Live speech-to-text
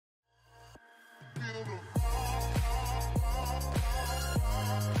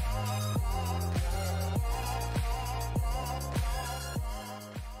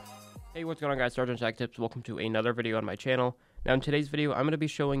Hey, what's going on, guys? SargeantsTechTips. Welcome to another video on my channel. Now, in today's video, I'm going to be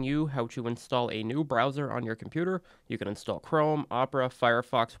showing you how to install a new browser on your computer. You can install Chrome, Opera,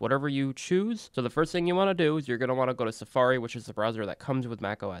 Firefox, whatever you choose. So the first thing you want to do is you're going to want to go to Safari, which is the browser that comes with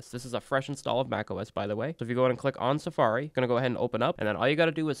macOS. This is a fresh install of macOS, by the way. So if you go ahead and click on Safari, you're going to go ahead and open up, and then all you got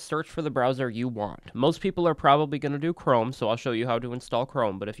to do is search for the browser you want. Most people are probably going to do Chrome, so I'll show you how to install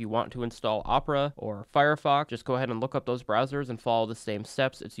Chrome. But if you want to install Opera or Firefox, just go ahead and look up those browsers and follow the same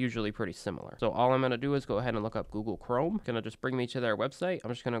steps. It's usually pretty similar. So all I'm going to do is go ahead and look up Google Chrome. It's going to just bring me to their website.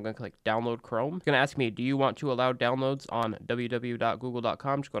 I'm just going to click download Chrome. It's going to ask me, do you want to allow downloads on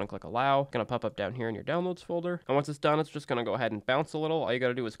www.google.com? Just go ahead and click allow. It's going to pop up down here in your downloads folder. And once it's done, it's just going to go ahead and bounce a little. All you got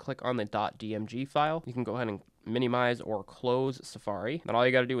to do is click on the .dmg file. You can go ahead and minimize or close Safari. And all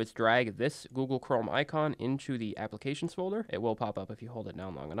you got to do is drag this Google Chrome icon into the applications folder. It will pop up if you hold it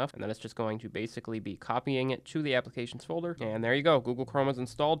down long enough. And then it's just going to basically be copying it to the applications folder. And there you go. Google Chrome is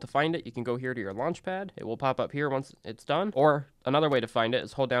installed. To find it, you can go here to your Launchpad. It will pop up here once it's done. Or another way to find it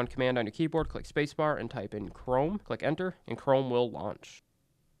is hold down Command on your keyboard, click spacebar, and type in Chrome. Click enter, and Chrome will launch.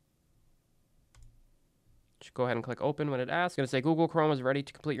 Just go ahead and click open when it asks. It's going to say Google Chrome is ready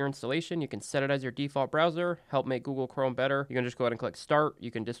to complete your installation. You can set it as your default browser, help make Google Chrome better. You can just go ahead and click start.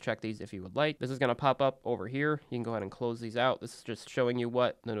 You can just check these if you would like. This is going to pop up over here. You can go ahead and close these out. This is just showing you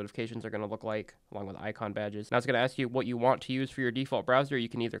what the notifications are going to look like along with icon badges. Now it's going to ask you what you want to use for your default browser. You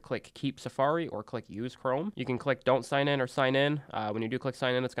can either click keep Safari or click use Chrome. You can click don't sign in or sign in. When you do click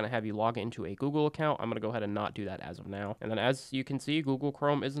sign in, it's going to have you log into a Google account. I'm going to go ahead and not do that as of now. And then as you can see, Google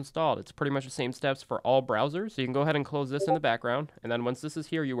Chrome is installed. It's pretty much the same steps for all browsers. So you can go ahead and close this in the background, and then once this is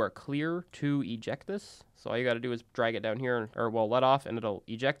here, you are clear to eject this. So all you got to do is drag it down here, or well, let off, and it'll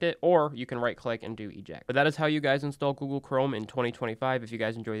eject it, or you can right click and do eject. But that is how you guys install Google Chrome in 2025. If you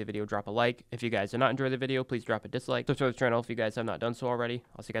guys enjoy the video, drop a like. If you guys did not enjoy the video, please drop a dislike. Subscribe to the channel if you guys have not done so already.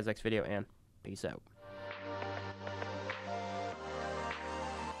 I'll see you guys next video, and peace out.